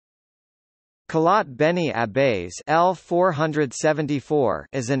Kalaat Béni Abbès L474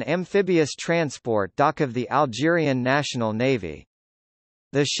 is an amphibious transport dock of the Algerian National Navy.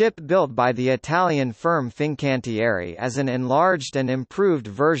 The ship built by the Italian firm Fincantieri is an enlarged and improved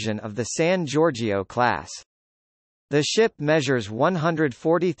version of the San Giorgio class. The ship measures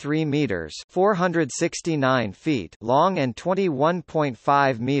 143 meters (469 feet) long and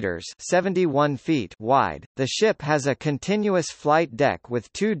 21.5 meters (71 feet) wide. The ship has a continuous flight deck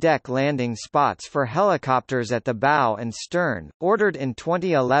with two deck landing spots for helicopters at the bow and stern. Ordered in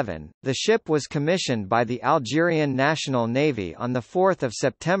 2011, the ship was commissioned by the Algerian National Navy on the 4th of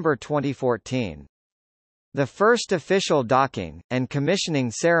September 2014. The first official docking, and commissioning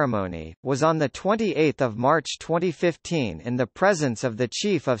ceremony, was on 28 March 2015 in the presence of the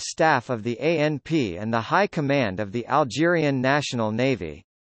Chief of Staff of the ANP and the High Command of the Algerian National Navy.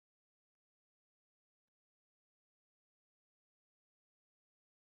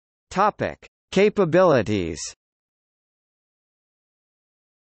 Topic: Capabilities.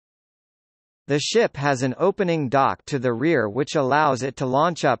 The ship has an opening dock to the rear which allows it to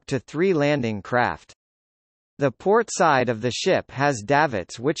launch up to 3 landing craft. The port side of the ship has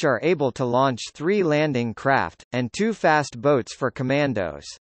davits which are able to launch 3 landing craft, and 2 fast boats for commandos.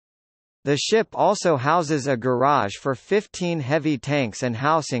 The ship also houses a garage for 15 heavy tanks and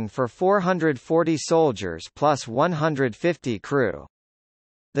housing for 440 soldiers plus 150 crew.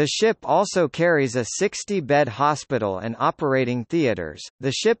 The ship also carries a 60-bed hospital and operating theaters.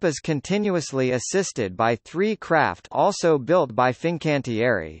 The ship is continuously assisted by 3 craft also built by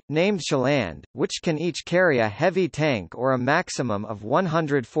Fincantieri, named Chaland, which can each carry a heavy tank or a maximum of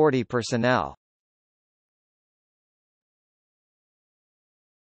 140 personnel.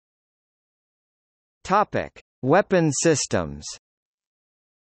 Topic: Weapon systems.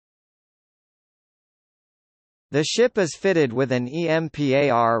 The ship is fitted with an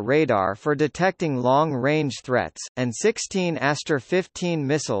EMPAR radar for detecting long-range threats, and 16 Aster-15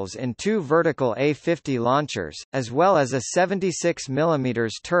 missiles in 2 vertical A-50 launchers, as well as a 76 mm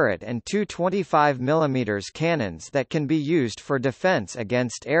turret and 2 25 mm cannons that can be used for defense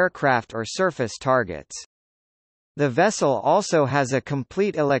against aircraft or surface targets. The vessel also has a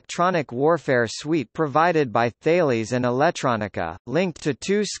complete electronic warfare suite provided by Thales and Electronica, linked to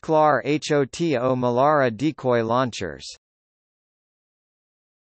 2 Sklar HOTO Melara decoy launchers.